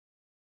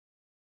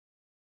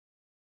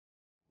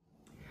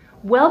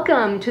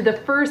Welcome to the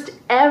first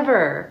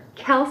ever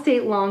Cal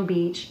State Long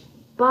Beach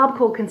Bob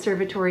Cole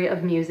Conservatory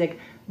of Music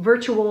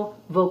virtual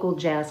vocal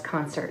jazz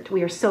concert.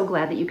 We are so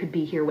glad that you could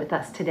be here with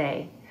us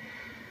today.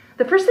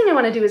 The first thing I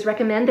want to do is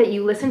recommend that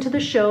you listen to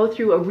the show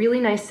through a really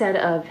nice set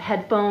of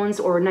headphones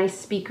or nice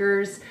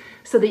speakers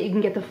so that you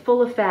can get the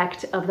full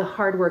effect of the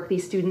hard work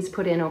these students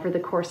put in over the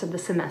course of the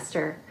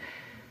semester.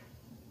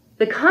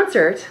 The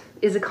concert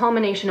is a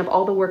culmination of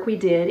all the work we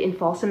did in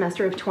fall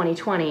semester of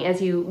 2020.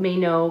 As you may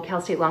know,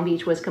 Cal State Long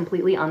Beach was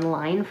completely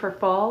online for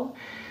fall.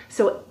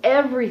 So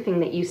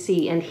everything that you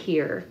see and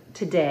hear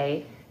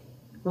today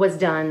was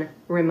done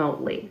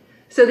remotely.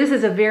 So this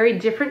is a very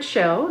different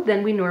show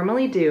than we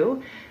normally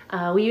do.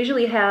 We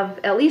usually have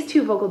at least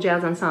 2 vocal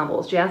jazz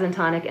ensembles, Jazz and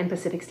Tonic and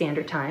Pacific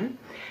Standard Time.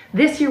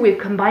 This year we've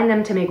combined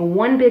them to make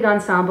one big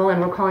ensemble, and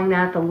we're calling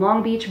that the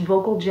Long Beach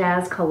Vocal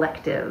Jazz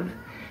Collective.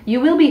 You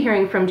will be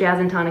hearing from Jazz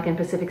and Tonic and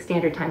Pacific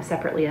Standard Time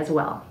separately as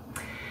well.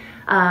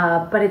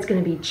 But it's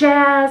going to be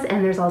jazz,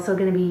 and there's also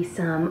going to be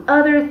some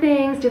other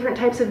things, different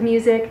types of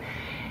music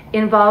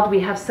involved.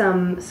 We have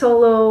some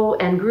solo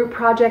and group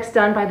projects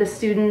done by the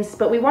students,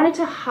 but we wanted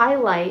to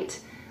highlight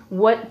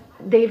what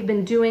they've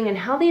been doing and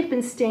how they've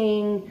been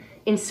staying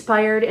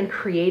inspired and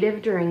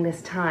creative during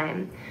this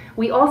time.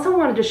 We also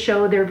wanted to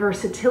show their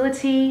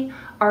versatility,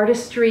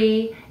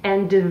 artistry,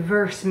 and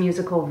diverse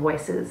musical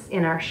voices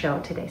in our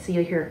show today. So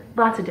you'll hear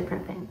lots of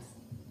different things.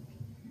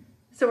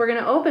 So we're going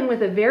to open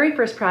with the very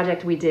first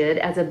project we did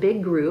as a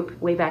big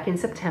group way back in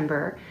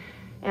September.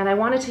 And I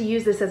wanted to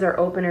use this as our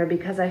opener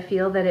because I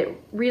feel that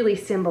it really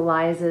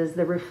symbolizes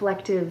the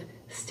reflective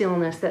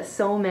stillness that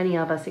so many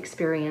of us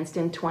experienced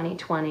in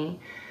 2020.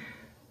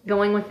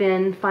 Going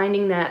within,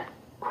 finding that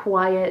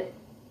quiet,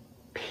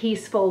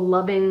 peaceful,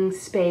 loving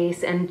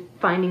space, and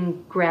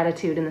finding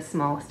gratitude in the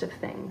smallest of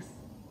things.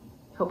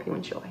 Hope you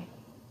enjoy.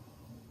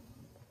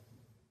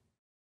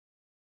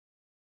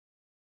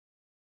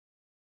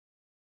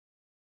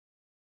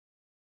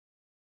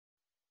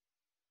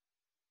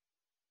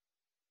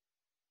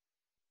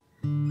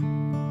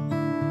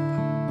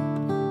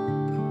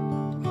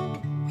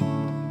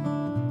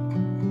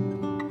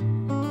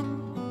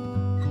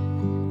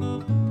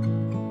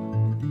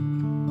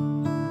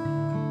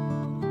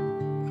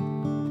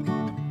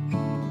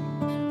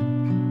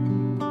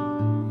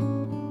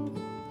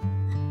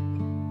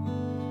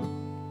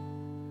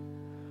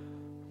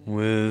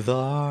 With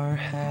our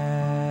hands,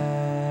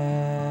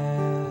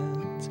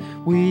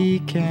 we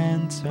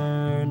can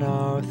turn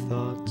our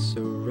thoughts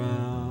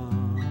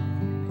around.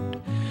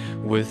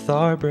 With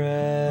our breath,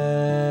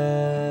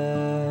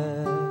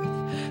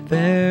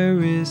 there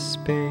is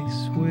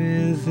space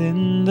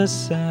within the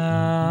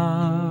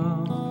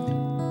sound.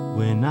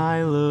 When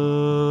I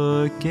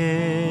look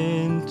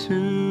into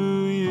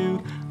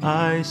you,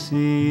 I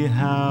see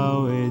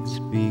how it's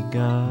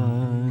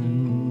begun.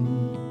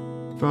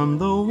 From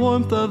the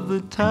warmth of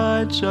the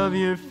touch of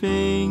your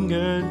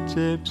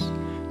fingertips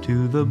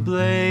to the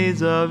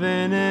blaze of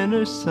an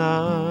inner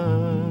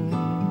sun.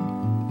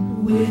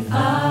 With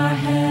our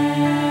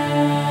hands,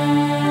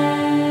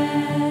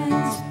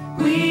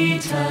 we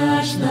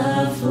touch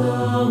the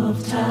flow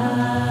of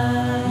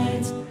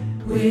tides.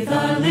 With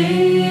our lips,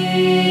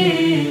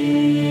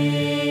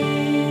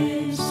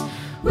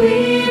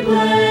 we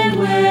blend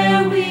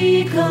where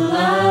we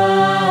collide.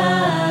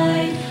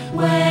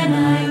 When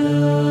I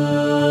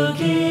look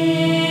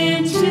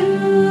into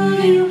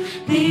you,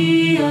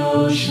 the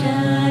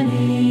ocean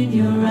in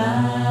your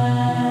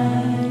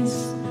eyes,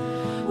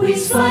 we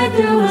slide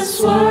through a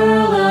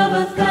swirl of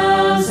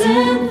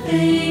 1,000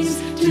 things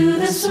to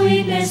the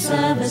sweetness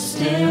of a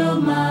still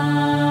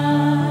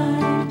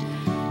mind.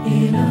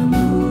 In a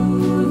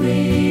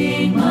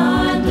moving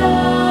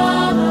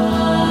mandala,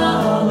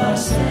 all our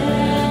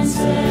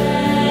senses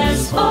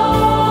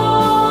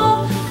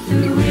fall.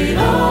 Through it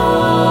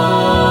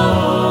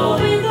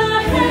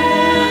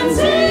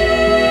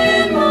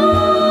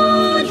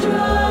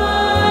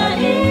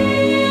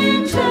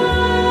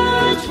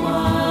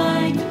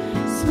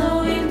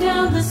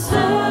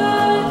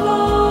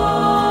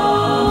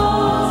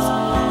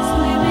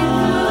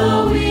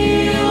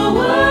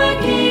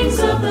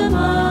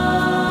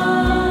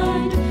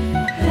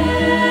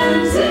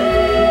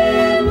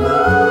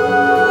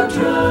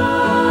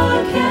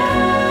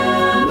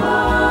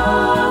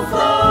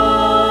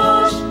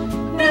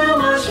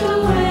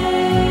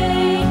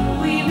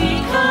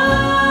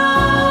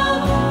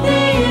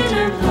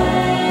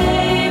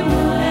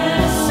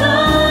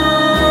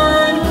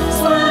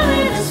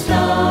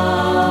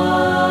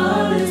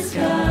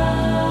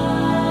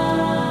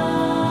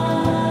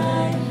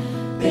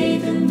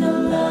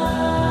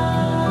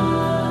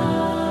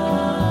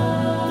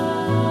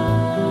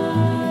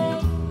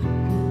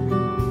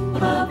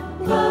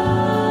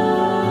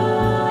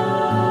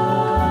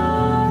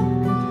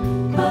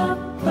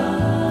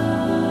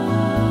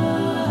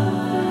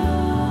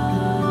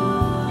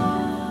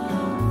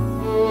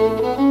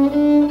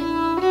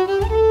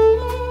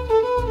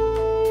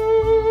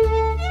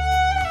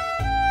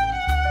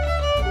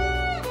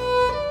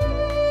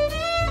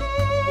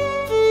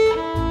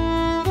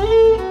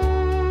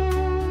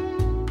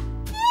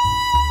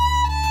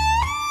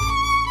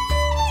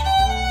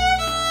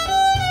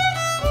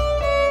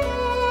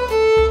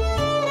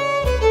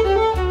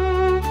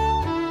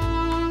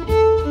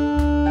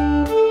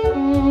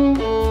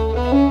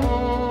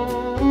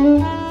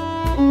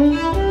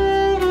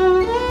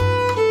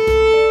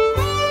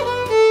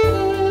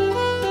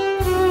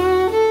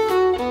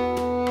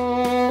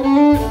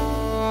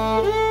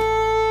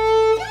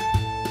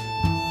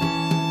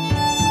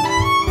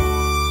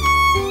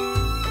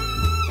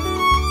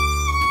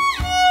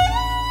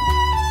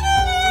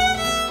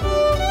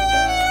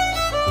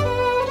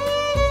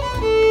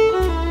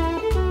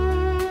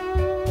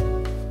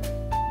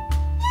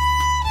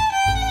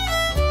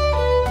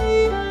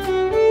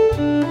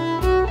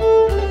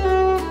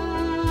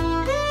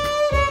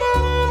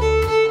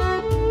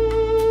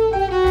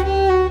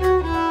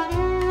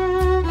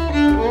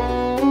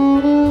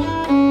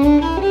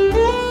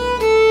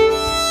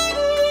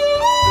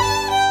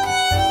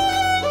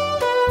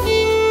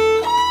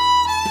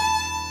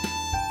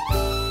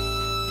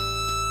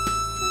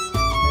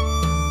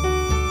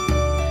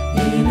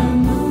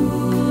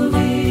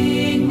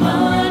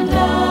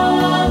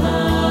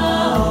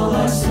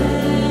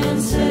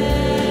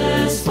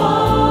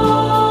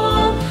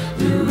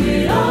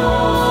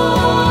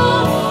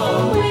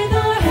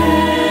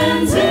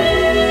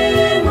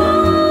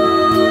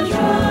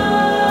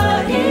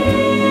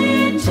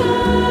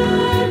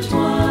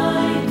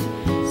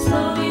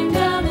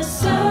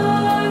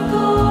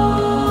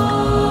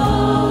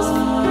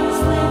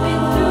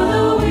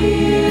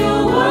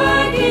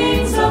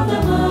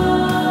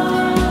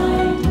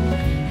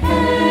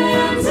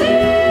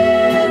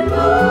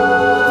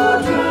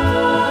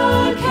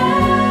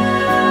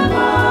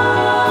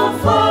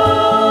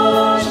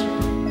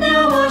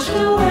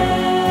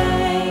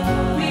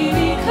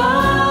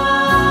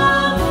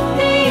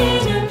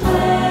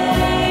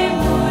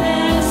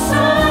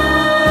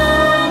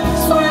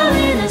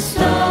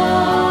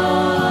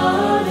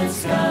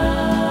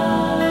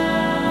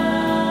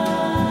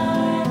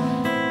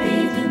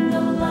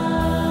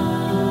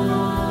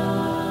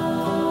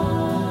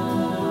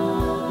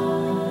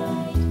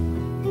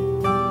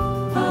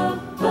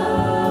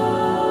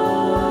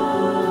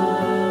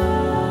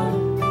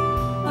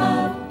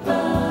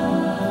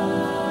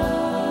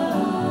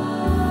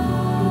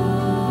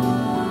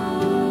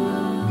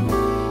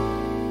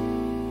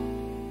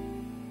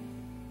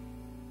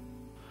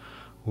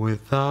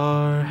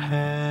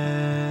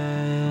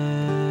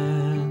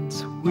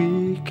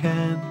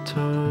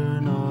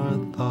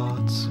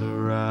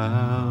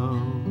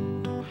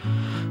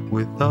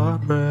our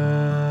breath.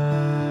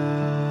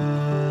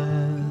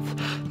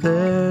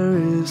 There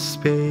is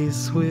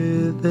space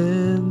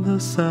within the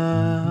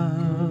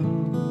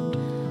sound.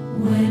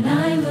 When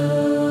I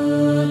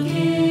look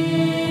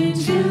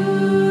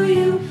into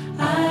you,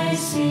 I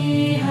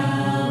see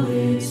how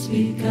it's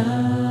begun.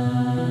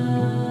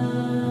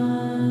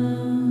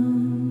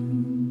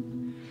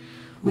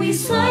 We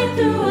slide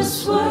through a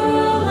swirl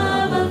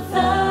of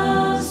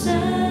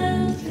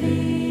 1,000 things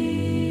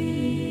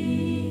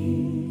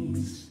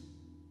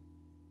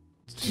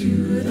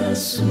to the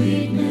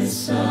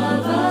sweetness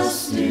of a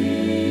still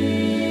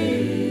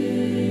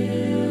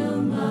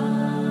mind.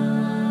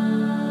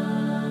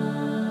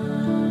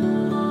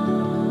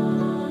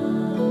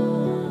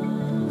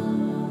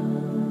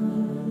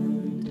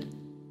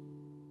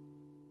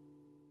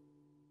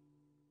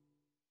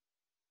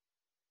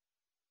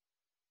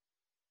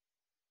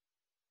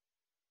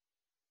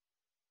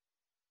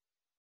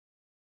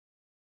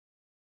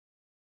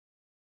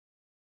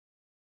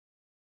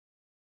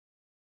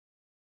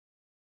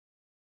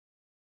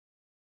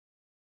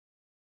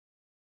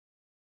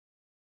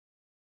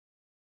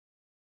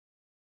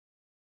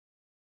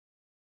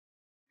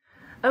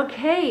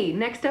 Okay,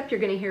 next up you're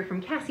going to hear from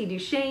Cassie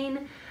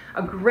Duchesne,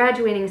 a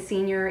graduating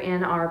senior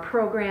in our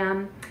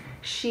program.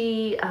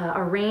 She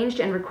arranged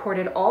and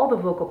recorded all the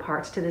vocal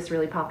parts to this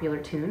really popular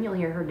tune. You'll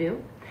hear her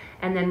do.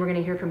 And then we're going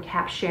to hear from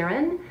Cap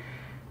Sharon,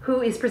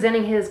 who is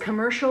presenting his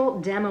commercial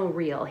demo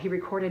reel. He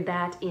recorded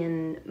that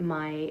in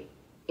my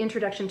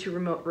Introduction to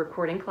Remote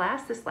Recording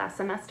class this last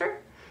semester.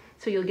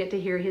 So you'll get to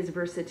hear his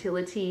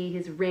versatility,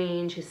 his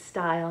range, his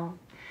style.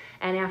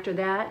 And after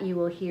that, you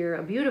will hear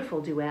a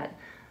beautiful duet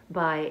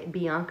by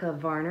Bianca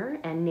Varner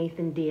and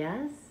Nathan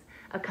Diaz,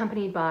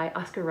 accompanied by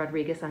Oscar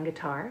Rodriguez on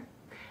guitar.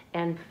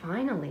 And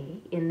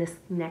finally, in this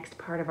next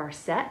part of our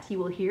set, you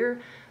will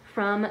hear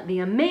from the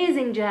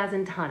amazing Jazz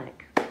and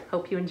Tonic.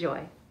 Hope you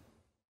enjoy.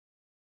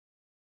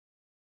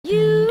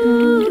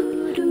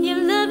 You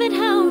love it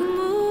how I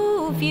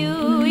move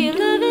you. You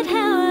love it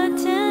how I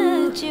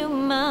touch you,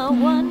 my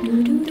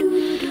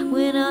one.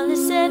 When all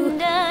is said and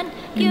done,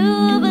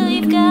 you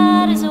believe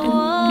God is a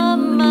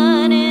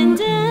woman, and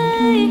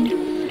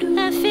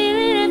I feel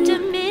it after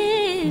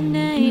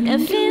midnight. A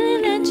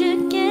feeling that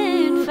you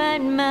can't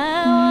find,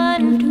 my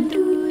one.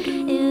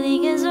 It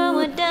lingers when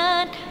we're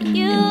done.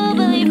 You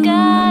believe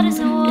God is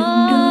a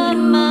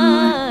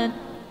woman.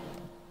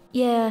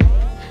 Yeah,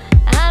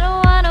 I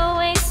don't wanna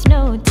waste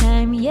no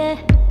time, yeah.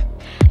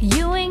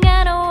 You ain't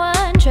got a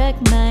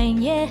one-track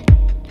mind, yeah.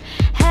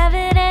 Have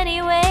it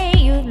any way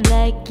you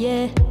like,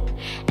 yeah.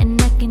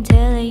 And I can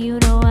tell that you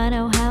know I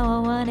know how I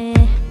want it.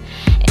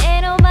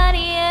 Ain't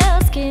nobody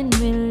else can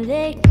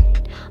relate.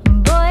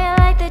 Boy, I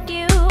like that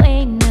you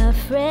ain't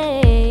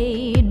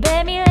afraid.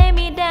 Baby, lay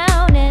me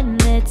down and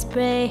let's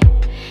pray.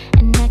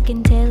 And I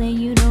can tell that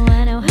you know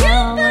I know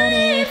how I want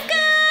it.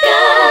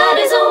 God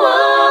is a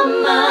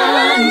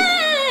woman.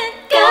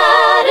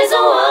 God is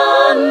a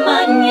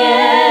woman,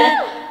 yeah.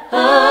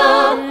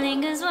 Oh, It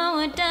lingers when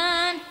we're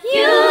done.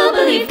 you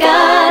believe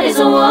God is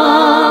a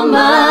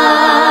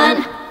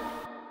woman.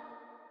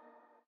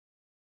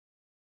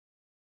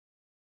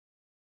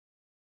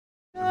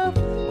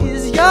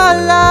 Is your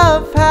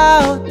love?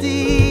 How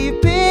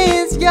deep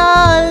is your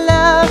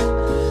love?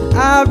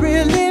 I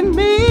really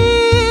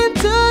mean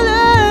to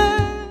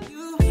learn.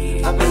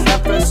 I've been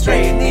got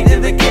frustrated, need a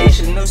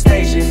vacation, no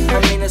station.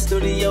 I'm in the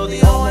studio,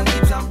 the old one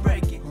keeps on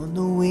breaking. On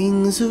the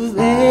wings of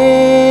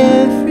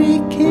every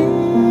kiss,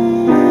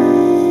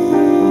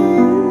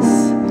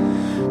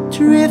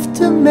 drift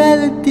a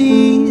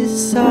melody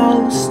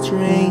so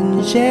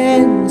strange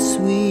and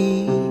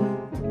sweet.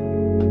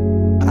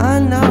 I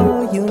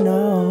know you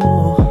know,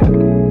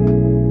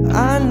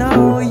 I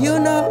know you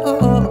know,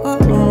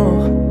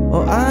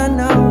 oh, I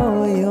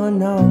know you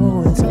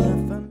know it's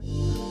good for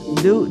me.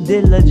 Due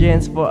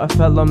diligence for a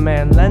fellow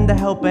man. Lend a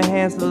helping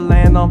hand so the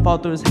land don't fall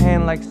through his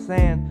hand like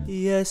sand.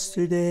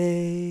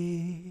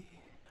 Yesterday,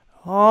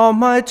 all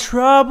my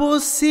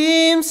troubles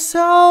seem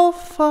so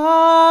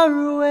far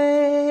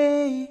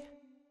away.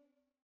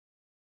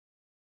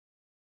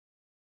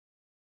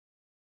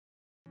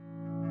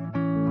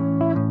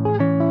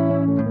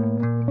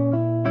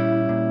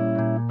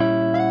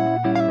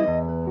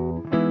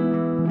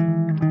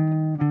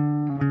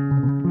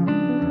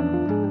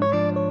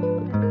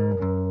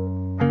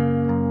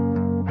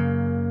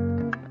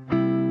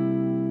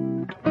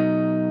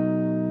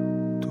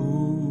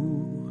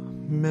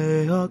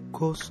 Me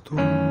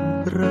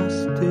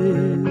acostumbraste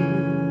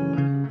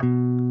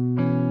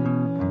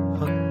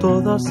a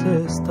todas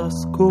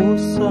estas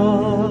cosas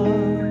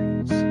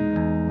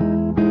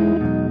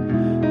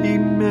y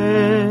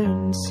me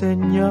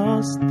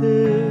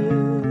enseñaste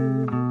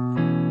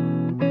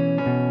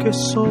que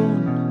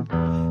son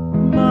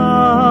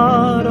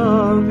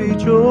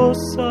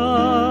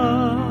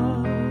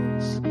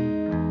maravillosas.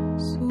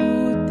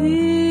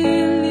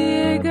 Sutil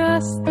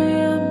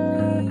llegaste a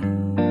mí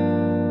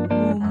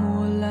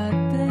como la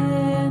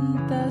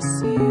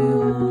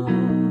tentación,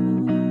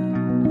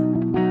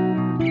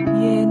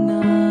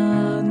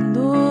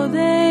 llenando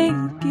de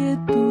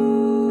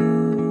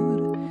inquietud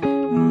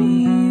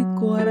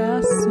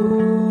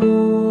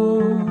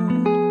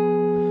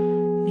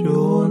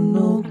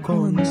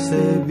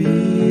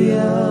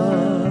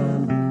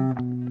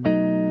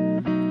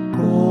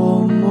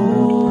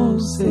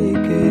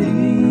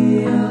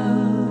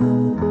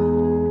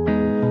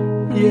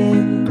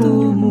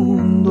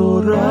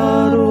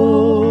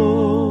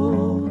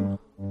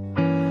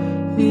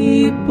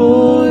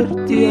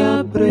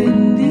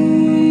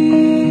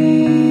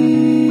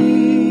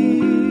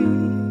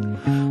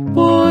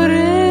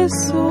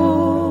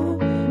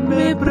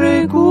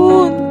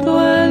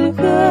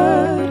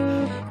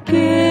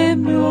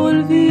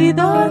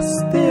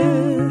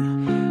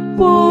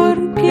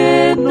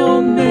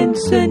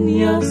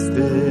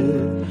enseñaste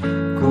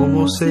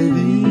cómo se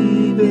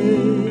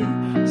vive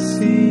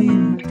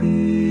sin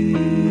ti.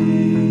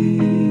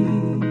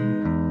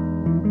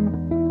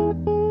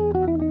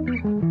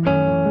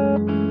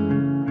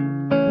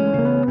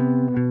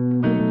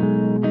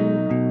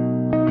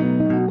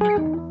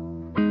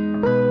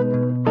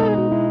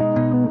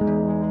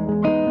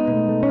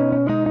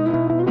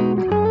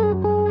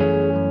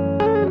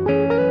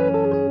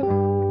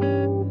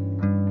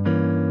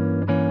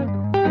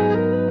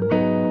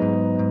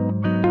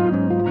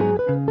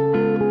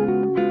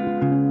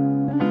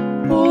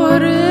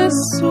 Por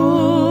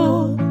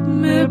eso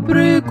me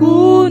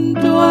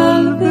pregunto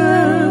al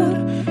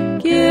ver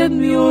que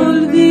me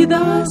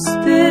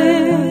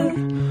olvidaste,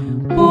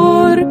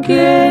 ¿por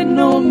qué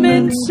no me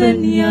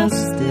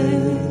enseñaste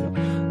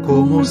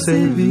Cómo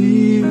se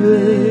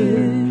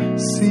vive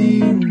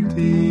sin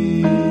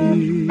ti.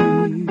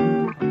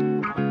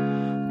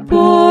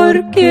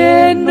 ¿Por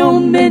qué no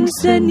me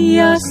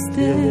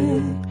enseñaste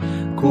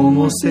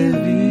Cómo se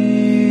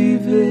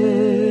vive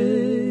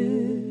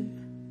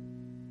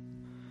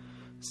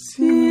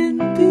sin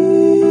ti?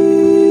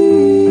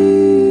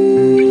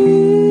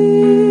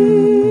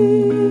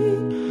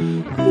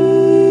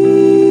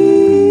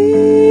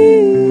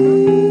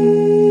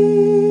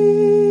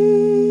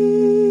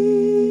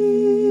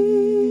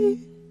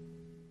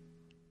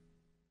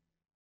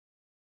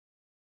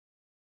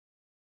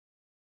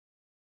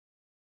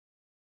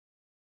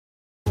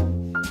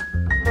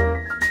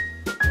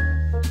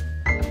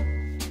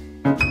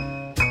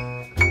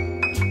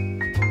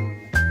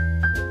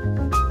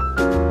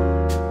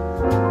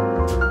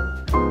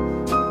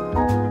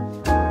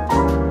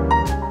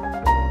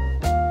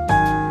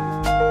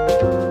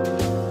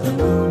 The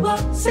moon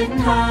was sitting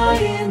high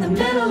in the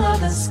middle of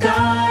the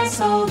sky,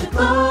 so the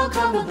glow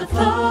covered the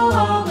flow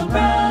all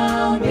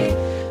around me.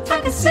 I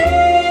could see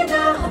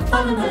now how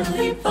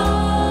fundamentally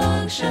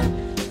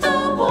function,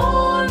 the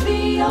warmth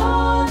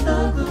beyond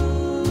the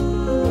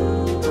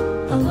gloom.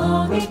 A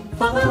longing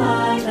for the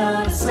light,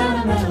 not a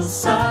sentimental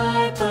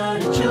sight,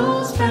 but a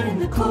jewel spreading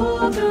the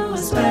cool through a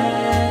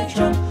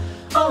spectrum.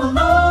 All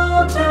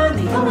alone, turn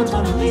the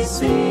overtonally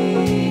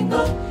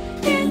single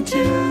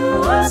into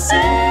a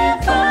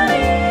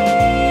symphony.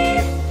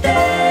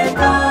 They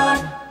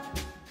brought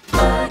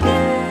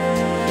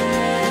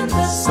again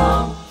the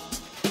song,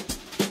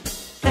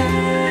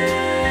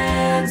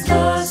 ends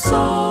the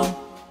soul,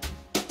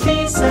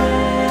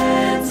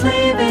 descends,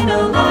 leaving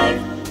a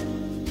life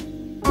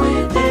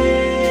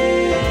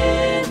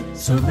within.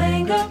 So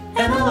linger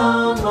and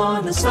along,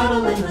 mourn the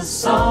subtle in the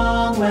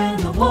song. When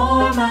the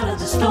warm out of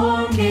the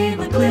storm gave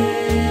a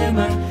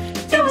glimmer,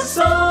 it was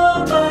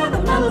sung by the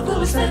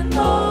mellowfulest and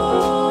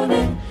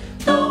moaning,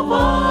 the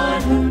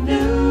one who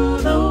knew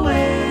the way.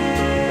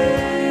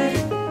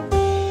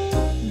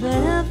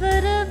 Ba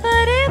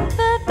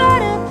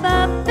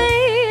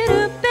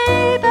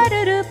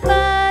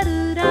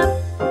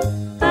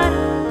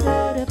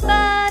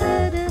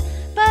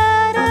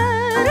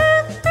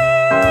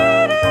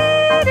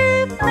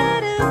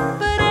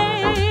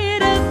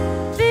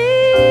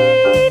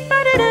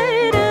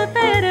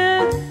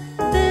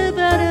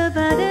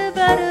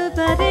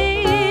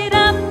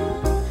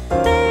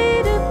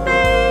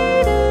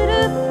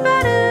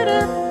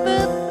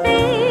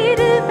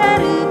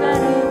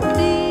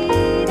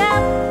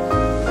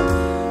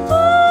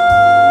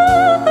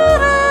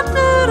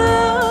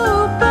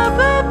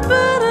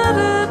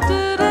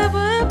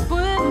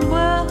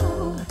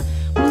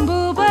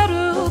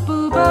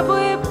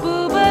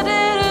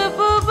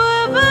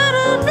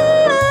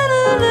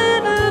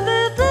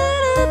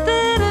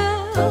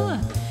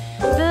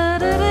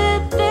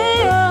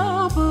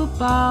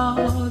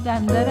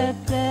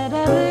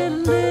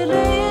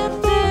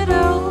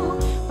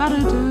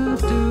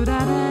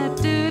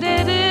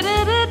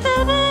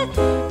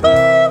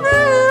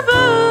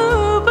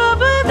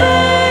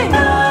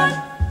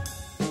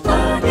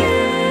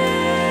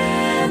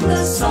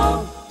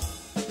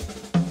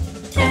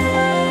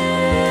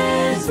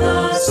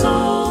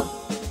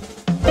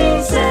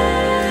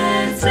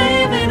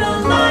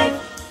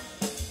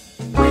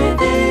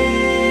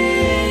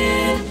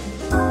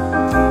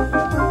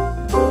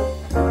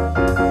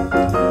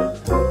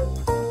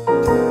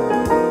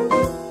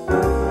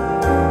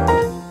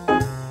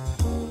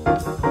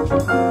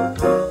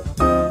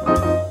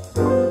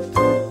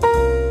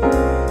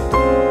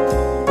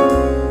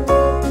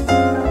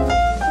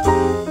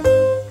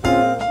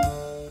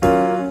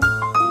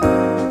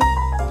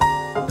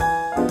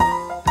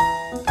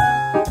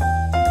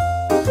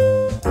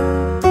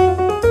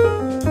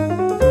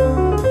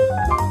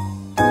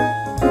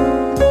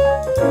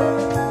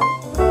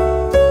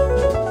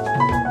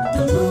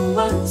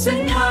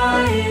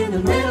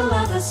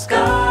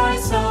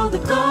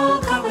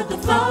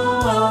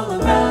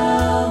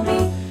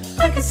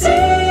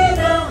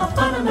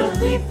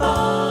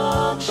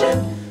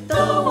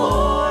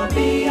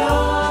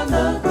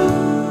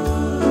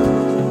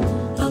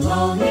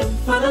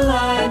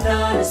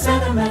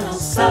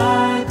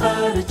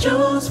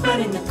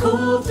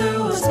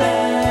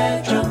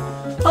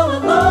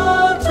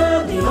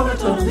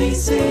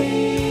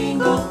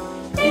single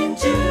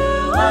into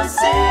a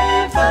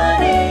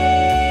symphony,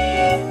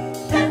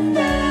 and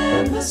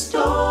then the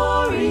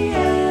story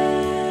ends.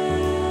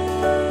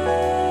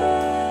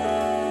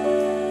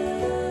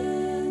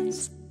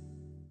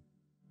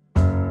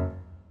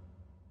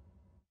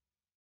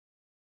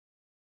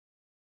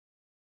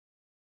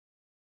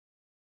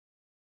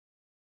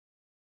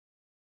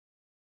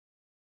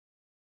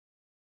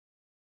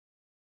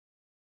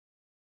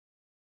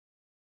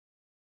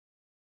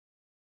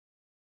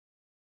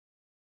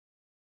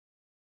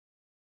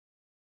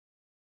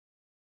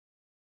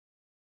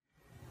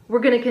 We're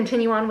going to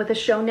continue on with the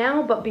show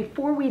now, but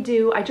before we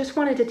do, I just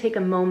wanted to take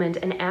a moment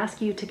and ask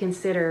you to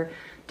consider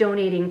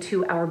donating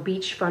to our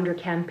Beach Funder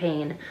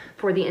campaign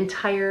for the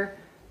entire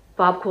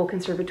Bob Cole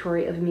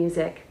Conservatory of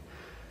Music.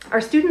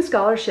 Our student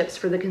scholarships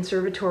for the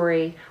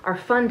conservatory are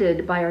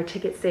funded by our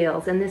ticket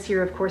sales, and this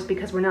year, of course,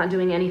 because we're not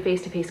doing any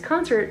face-to-face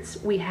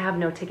concerts, we have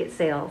no ticket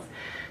sales.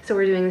 So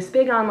we're doing this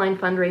big online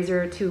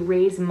fundraiser to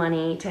raise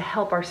money to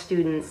help our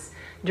students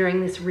during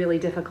this really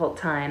difficult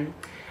time.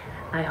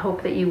 I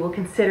hope that you will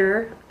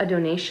consider a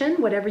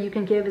donation. Whatever you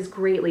can give is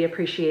greatly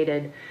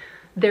appreciated.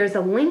 There's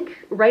a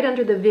link right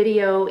under the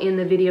video in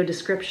the video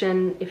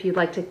description if you'd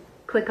like to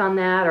click on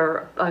that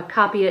or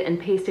copy it and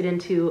paste it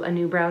into a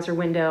new browser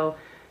window.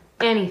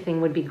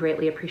 Anything would be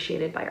greatly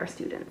appreciated by our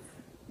students.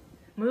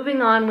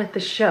 Moving on with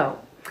the show.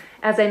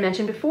 As I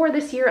mentioned before,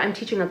 this year I'm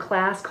teaching a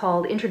class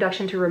called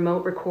Introduction to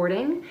Remote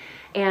Recording,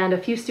 and a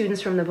few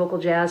students from the Vocal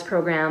Jazz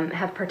program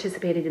have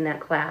participated in that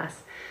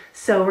class.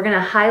 So we're going to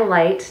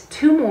highlight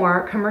 2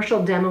 more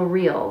commercial demo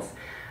reels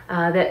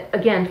that,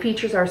 again,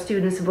 features our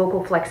students'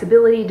 vocal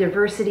flexibility,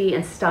 diversity,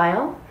 and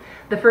style.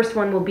 The first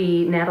one will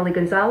be Natalie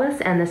Gonzalez,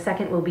 and the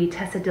second will be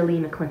Tessa DeLee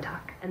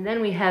McClintock. And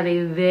then we have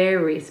a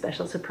very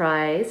special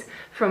surprise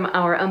from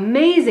our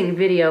amazing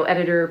video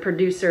editor,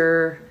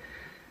 producer,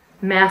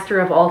 master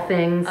of all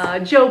things,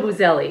 Joe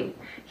Buzelli.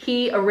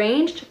 He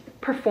arranged,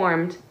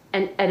 performed,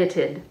 and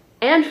edited,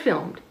 and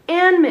filmed,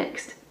 and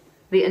mixed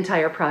the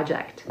entire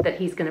project that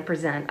he's going to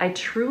present. I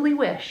truly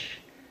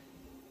wish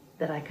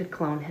that I could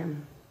clone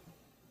him.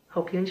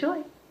 Hope you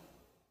enjoy.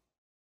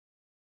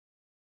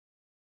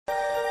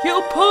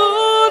 You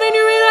put in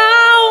your 8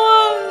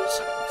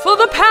 hours for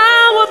the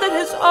power that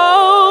has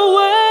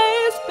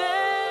always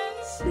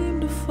been.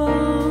 Seem to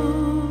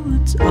fall,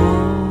 it's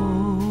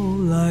all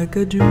like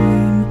a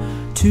dream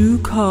to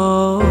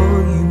call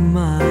you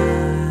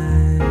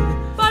mine.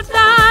 But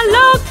I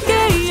look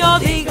que yo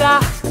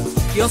diga,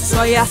 yo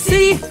soy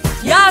así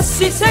y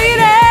así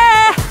seguiré,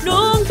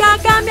 nunca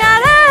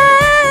cambiaré.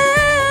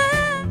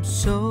 I'm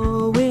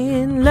so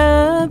in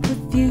love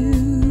with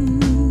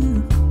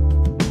you,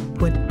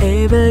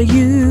 whatever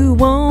you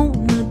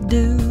wanna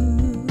do.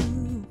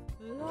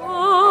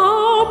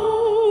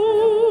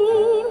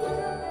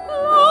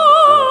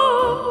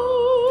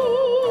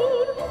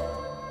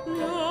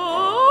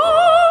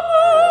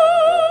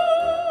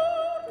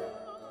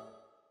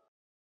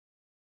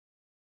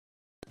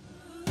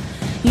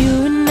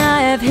 You and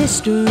I have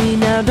history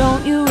now,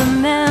 don't you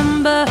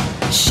remember?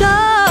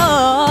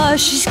 Sure,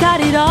 she's got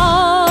it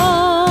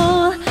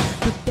all.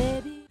 But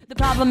baby, the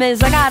problem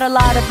is I got a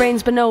lot of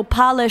brains but no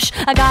polish.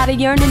 I got a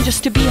yearning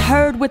just to be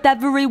heard. With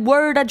every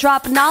word I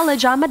drop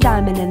knowledge. I'm a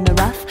diamond in the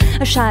rough,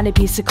 a shiny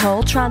piece of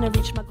coal, trying to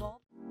reach my goal.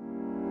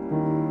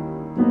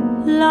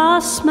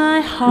 Lost my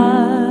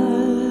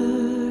heart,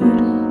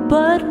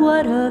 but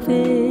what of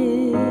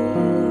it?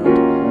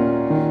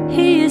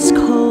 He is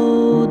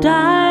cold,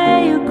 I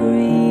agree.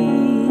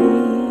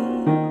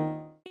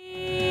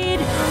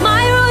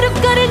 My road of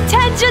good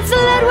intentions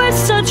led where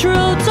such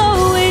roads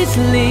always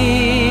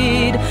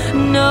lead.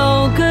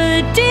 No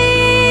good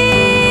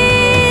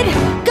deed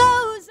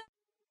goes.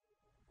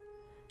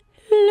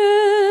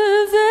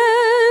 Le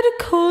vert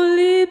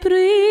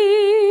colibri,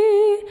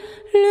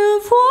 le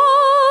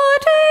voix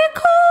des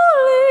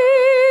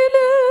collines,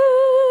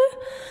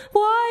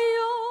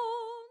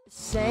 voyons.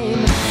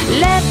 Same.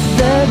 Let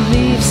the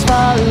leaves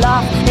fall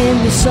off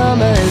in the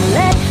summer and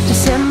let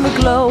December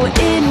glow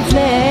in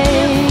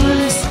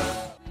flames.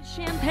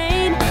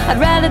 Champagne, I'd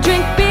rather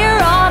drink beer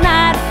all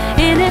night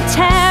in a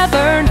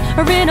tavern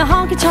or in a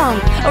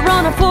honky-tonk or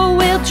on a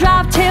 4-wheel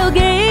drive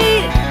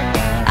tailgate.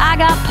 I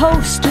got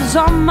posters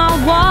on my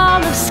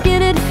wall of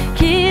skinny,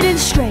 kid and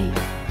straight.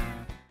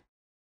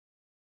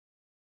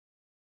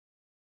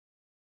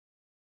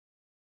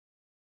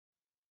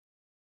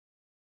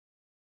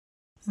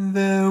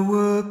 There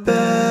were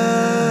bells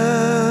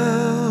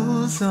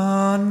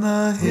on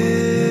the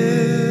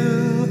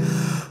hill,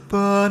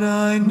 but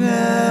I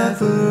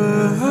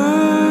never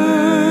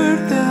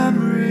heard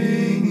them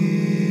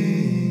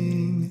ringing.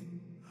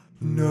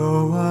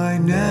 No, I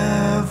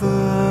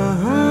never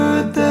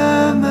heard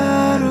them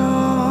at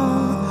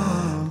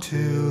all,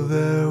 till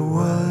there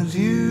was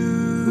you.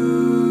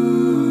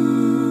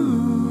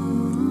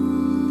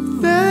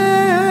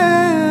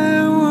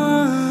 There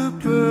were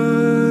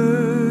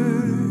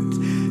birds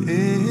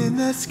in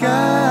the sky,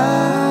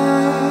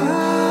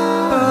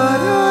 but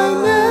I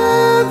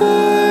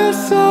never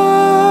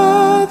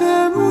saw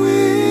them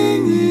wing.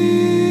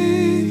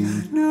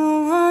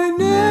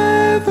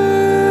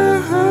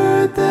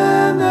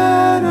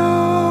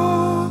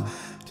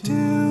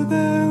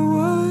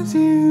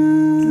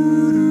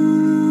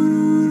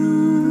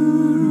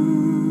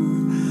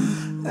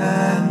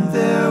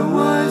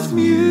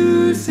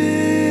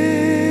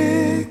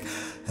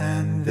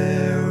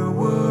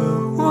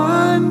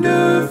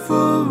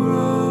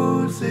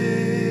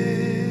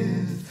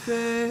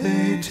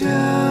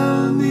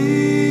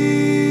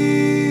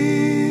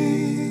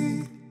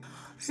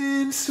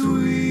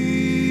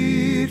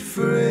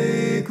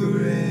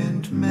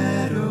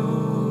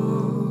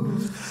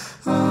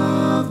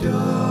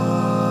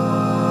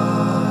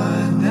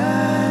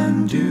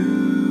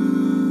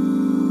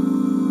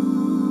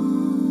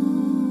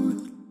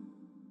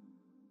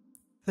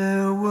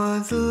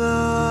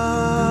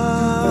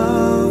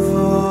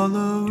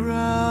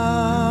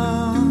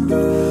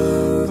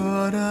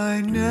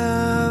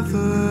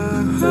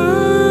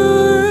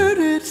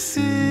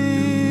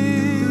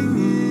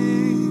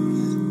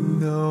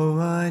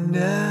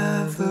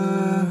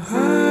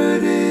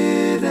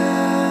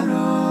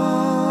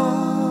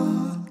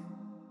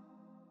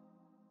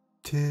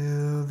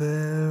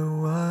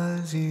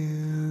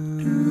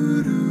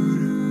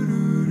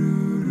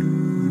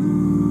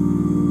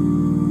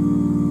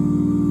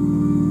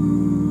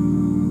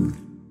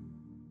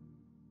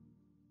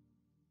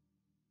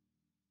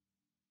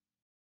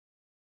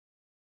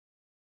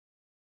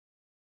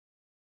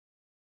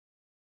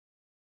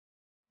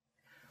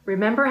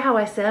 Remember how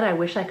I said I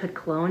wish I could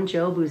clone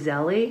Joe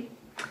Buzelli?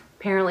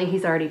 Apparently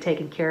he's already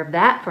taken care of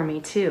that for me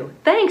too.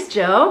 Thanks,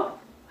 Joe!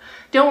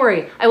 Don't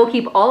worry, I will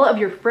keep all of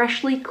your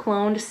freshly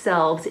cloned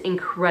selves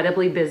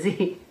incredibly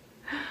busy.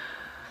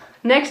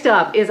 Next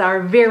up is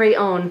our very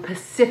own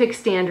Pacific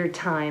Standard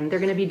Time. They're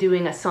going to be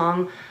doing a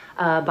song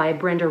by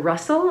Brenda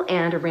Russell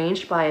and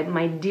arranged by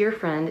my dear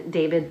friend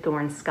David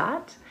Thorne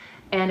Scott.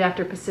 And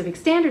after Pacific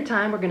Standard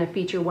Time, we're going to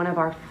feature one of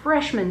our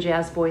freshman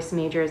jazz voice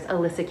majors,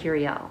 Alyssa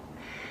Curiel.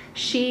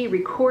 She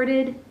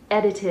recorded,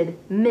 edited,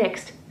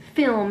 mixed,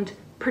 filmed,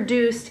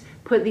 produced,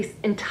 put this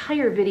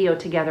entire video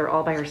together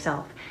all by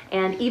herself.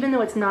 And even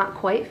though it's not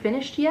quite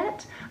finished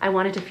yet, I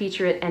wanted to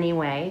feature it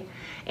anyway.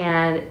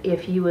 And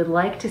if you would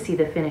like to see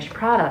the finished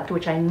product,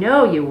 which I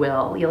know you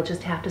will, you'll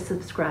just have to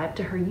subscribe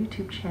to her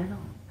YouTube channel.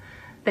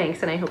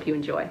 Thanks, and I hope you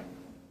enjoy.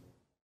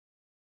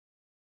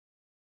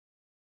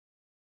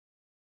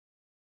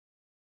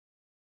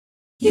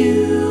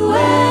 You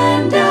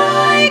and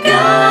I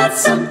got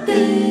something.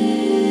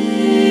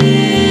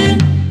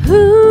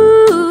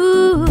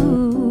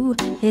 Ooh,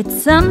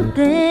 it's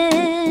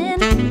something.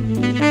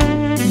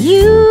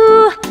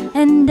 You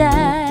and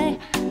I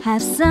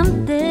have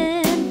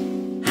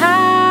something.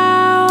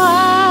 How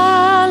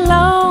I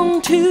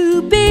long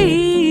to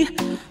be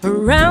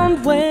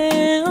around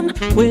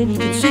when you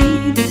can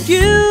see that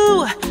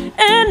you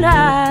and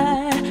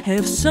I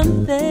have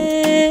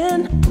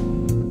something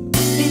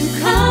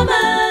In common,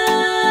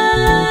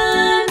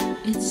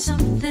 it's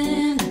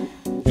something.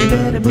 you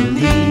better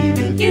believe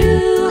it.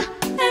 You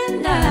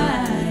and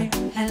I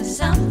have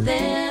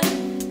something.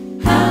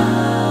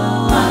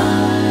 How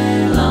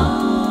I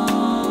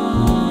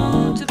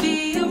long to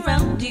be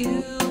around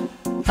you.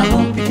 I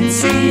hope you can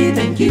see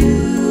that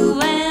You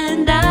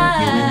and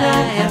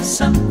I have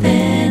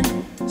something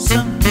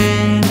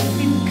something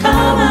in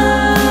common.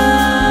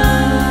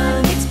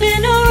 It's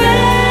been a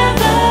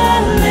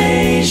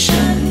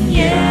revelation,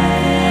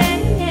 yeah.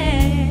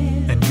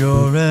 And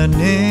you're an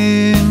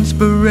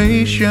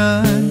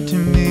inspiration to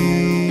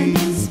me.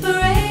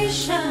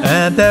 Inspiration.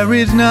 And there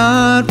is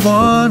not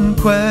one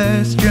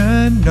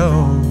question,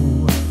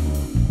 no,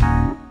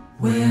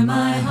 Where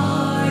my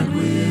heart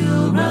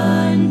will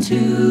run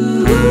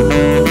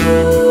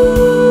to.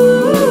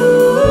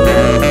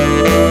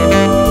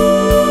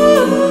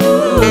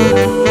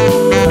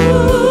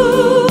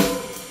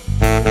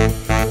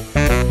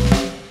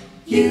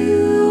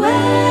 You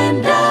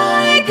and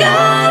I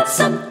got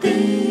something.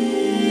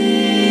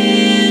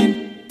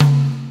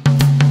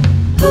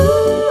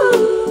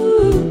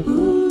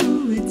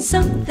 Ooh, it's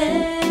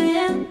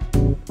something.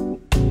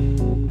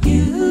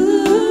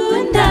 You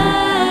and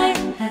I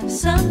have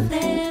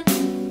something.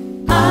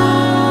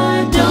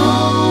 I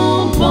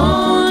don't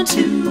want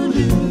to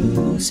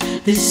lose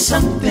this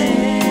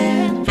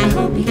something. I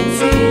hope you can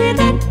see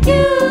that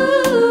you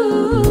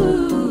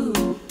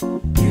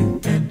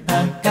and I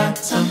got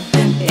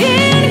something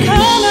in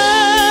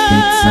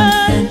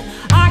common.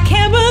 I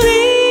can't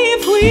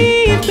believe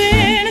we've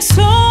been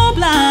so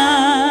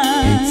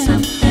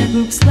blind.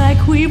 Looks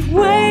like we've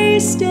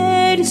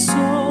wasted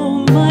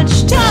so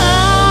much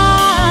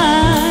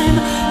time.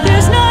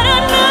 There's not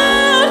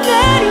enough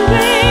that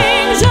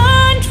rings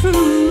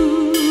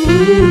untrue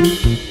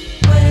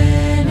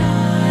when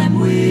I'm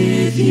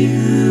with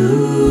you.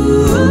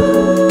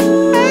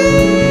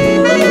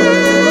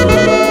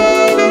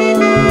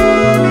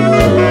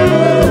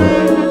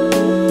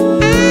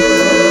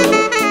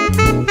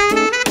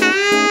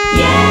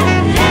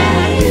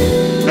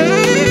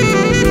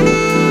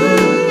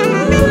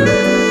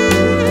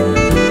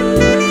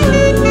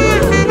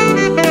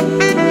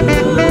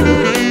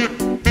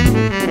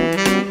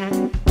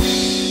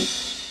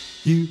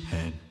 you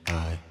and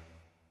I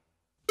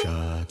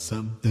got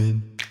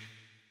something.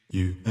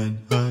 You and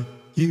I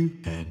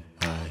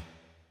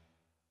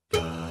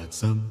got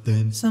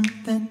something.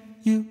 something.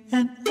 You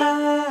and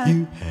I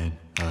You and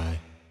I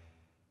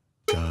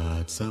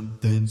got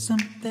something.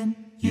 something.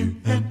 You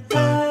and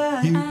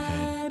I, you and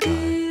I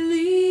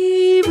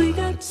Believe we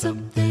got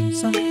something.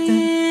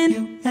 Something.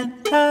 You and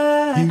You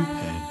I and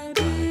I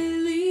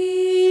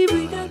believe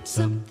we got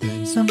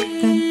something.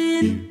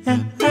 something. You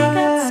and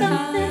I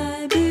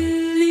I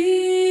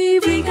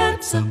believe we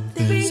got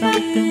something.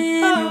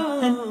 something.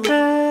 Oh,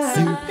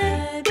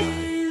 I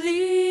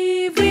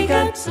believe we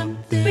got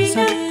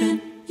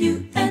something.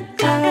 You and I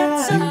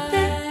got something.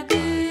 I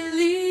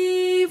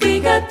believe we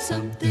got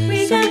something.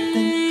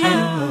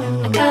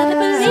 I gotta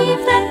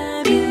believe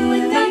that you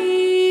and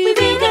I,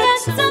 we got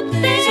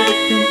something.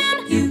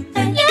 You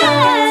and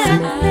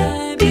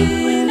I,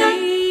 you and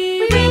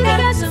I, we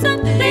got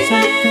something.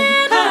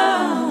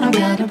 I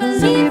gotta believe.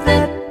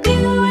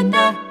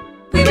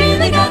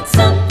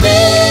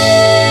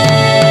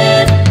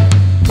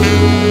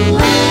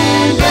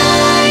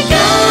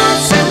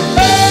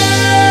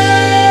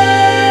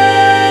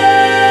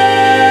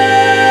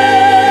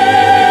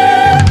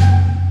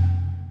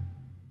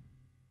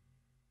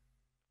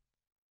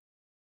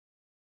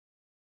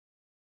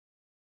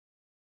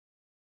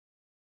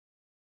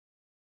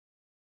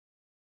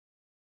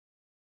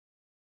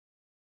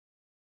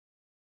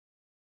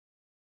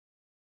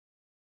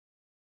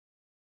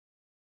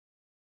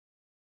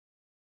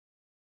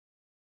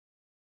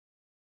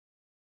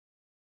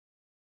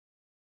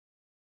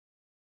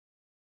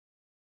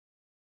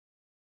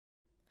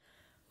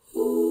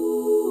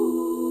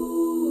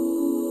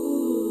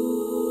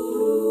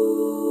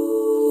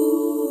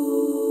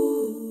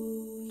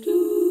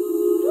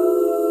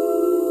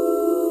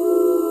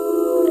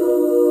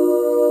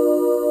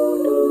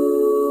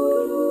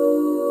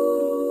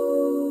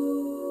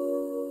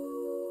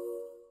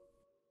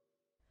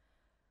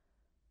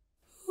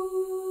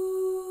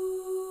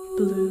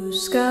 Blue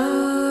skies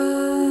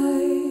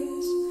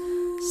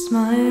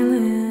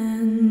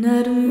smiling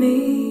at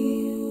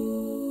me,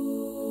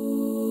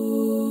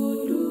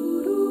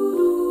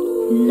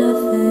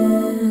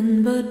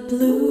 nothing but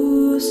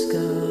blue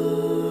skies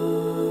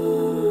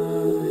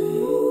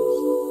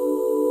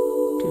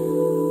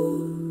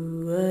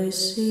do I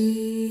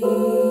see.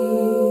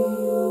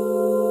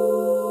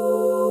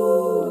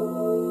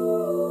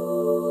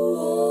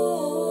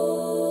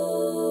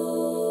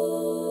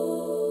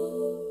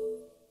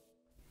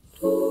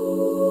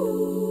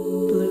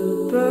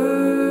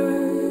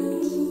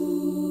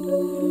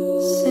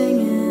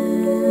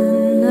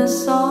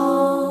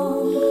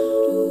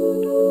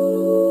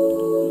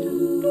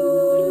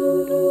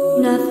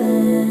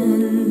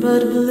 Nothing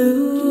but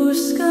blue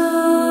skies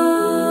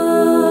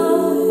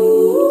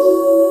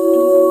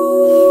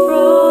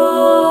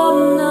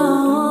from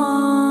now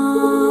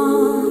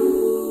on.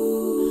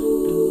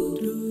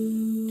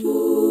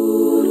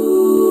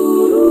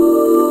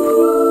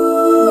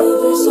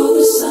 Never saw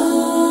the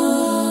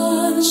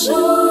sun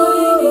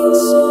shining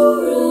so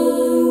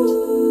bright.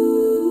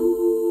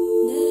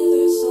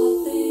 Never saw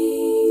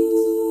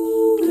things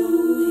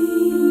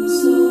going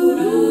so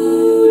right.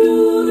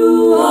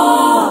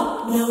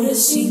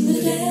 Noticing the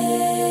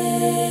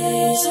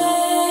days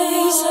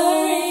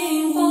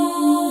hurrying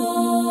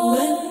on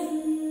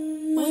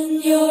when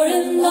you're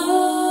in love.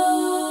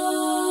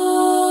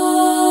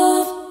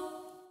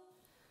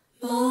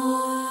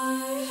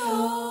 My,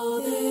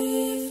 how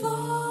they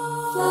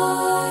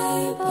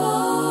fly by.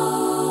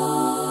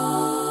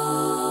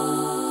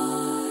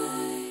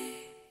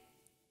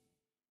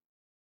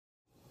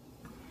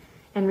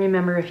 And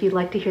remember, if you'd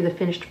like to hear the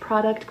finished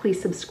product,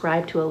 please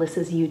subscribe to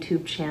Alyssa's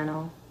YouTube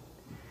channel.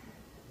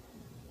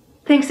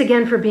 Thanks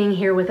again for being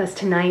here with us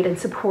tonight and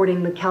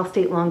supporting the Cal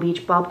State Long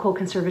Beach Bob Cole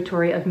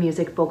Conservatory of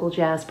Music Vocal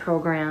Jazz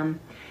program.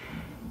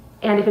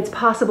 And if it's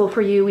possible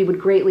for you, we would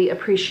greatly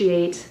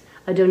appreciate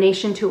a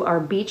donation to our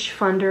Beach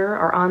Funder,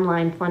 our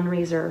online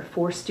fundraiser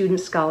for student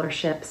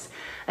scholarships.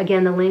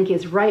 Again, the link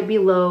is right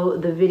below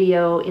the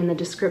video in the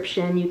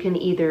description. You can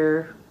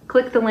either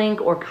click the link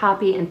or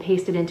copy and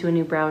paste it into a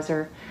new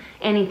browser.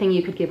 Anything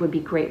you could give would be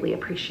greatly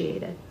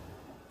appreciated.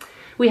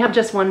 We have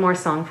just one more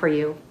song for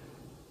you.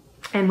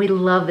 And we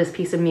love this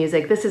piece of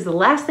music. This is the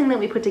last thing that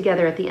we put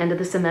together at the end of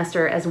the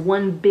semester as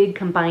one big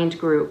combined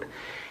group.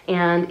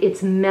 And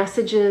its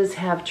messages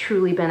have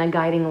truly been a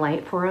guiding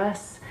light for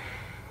us.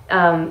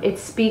 It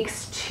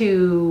speaks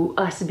to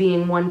us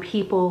being one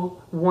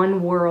people,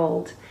 one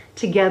world.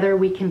 Together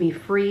we can be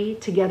free,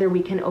 together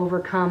we can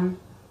overcome,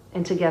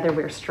 and together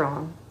we're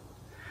strong.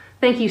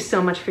 Thank you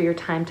so much for your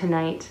time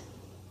tonight.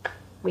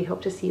 We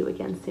hope to see you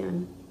again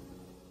soon.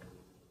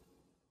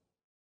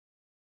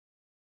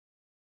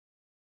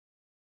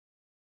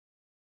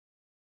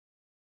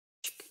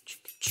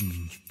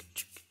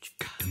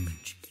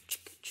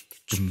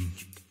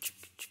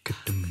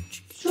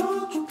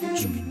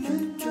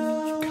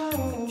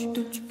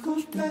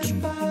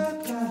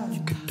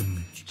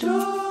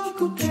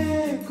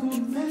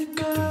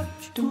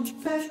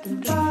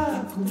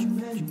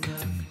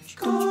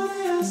 Coda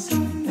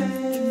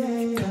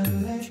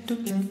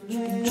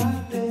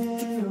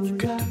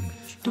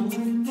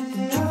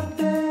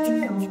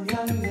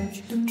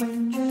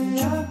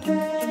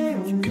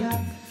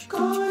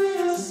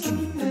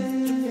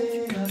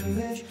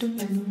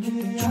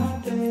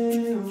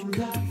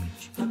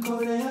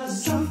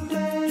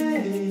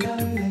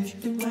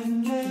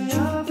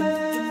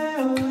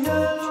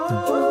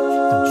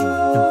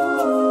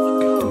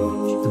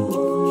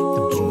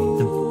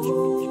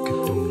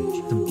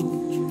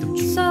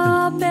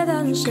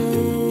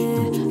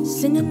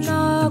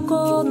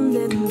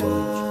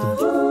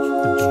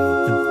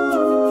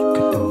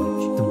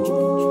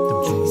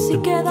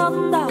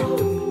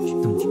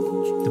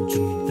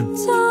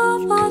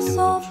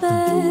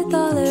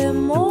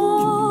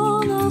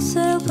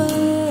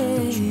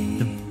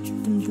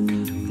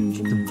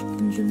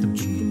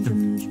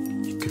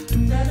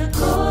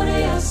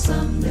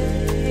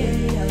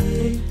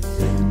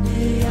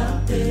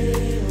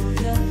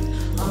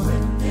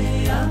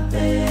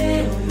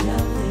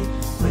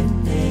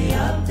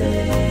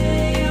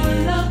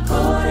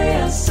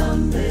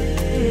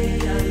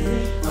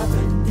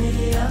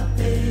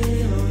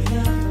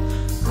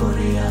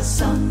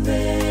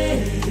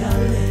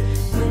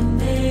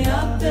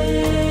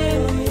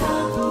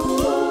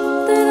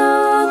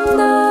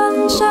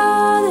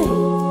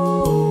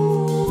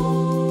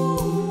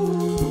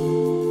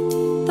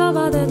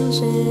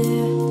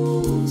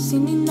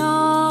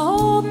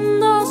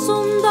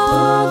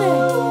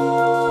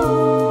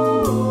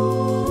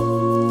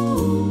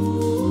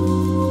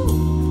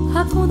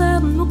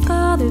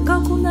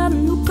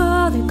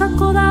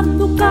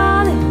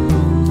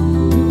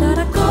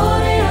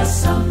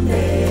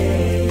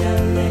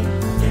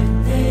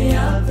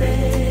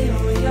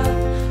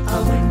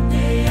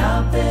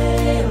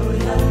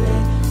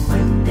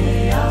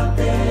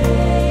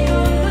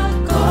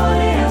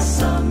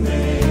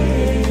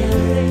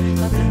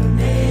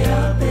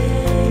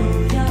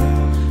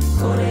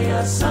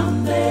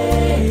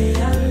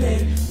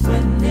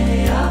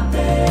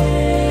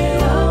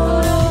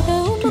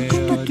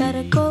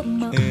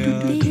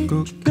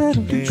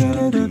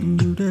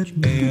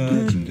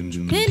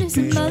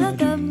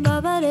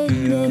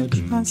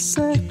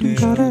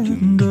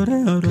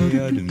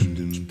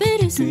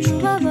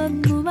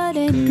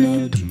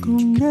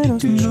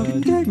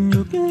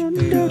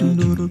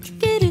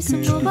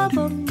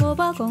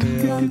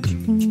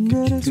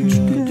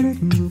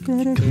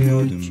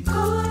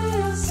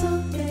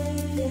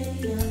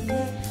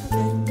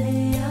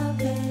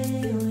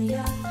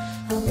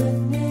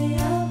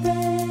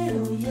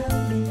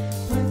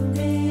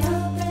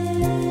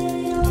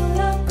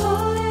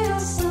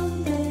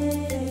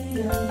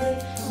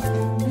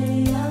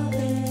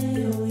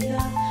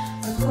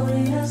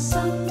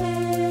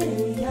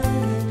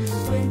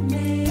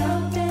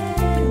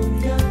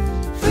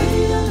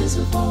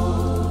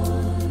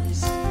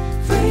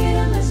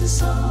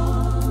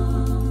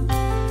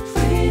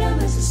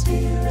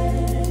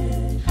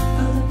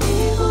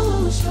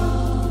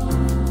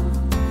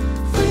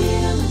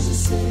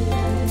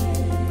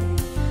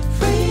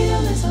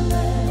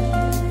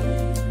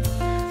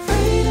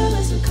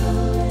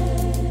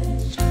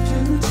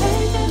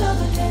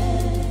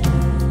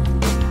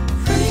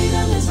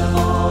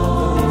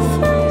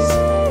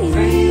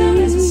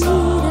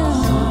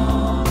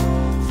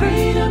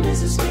Freedom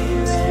is a spirit.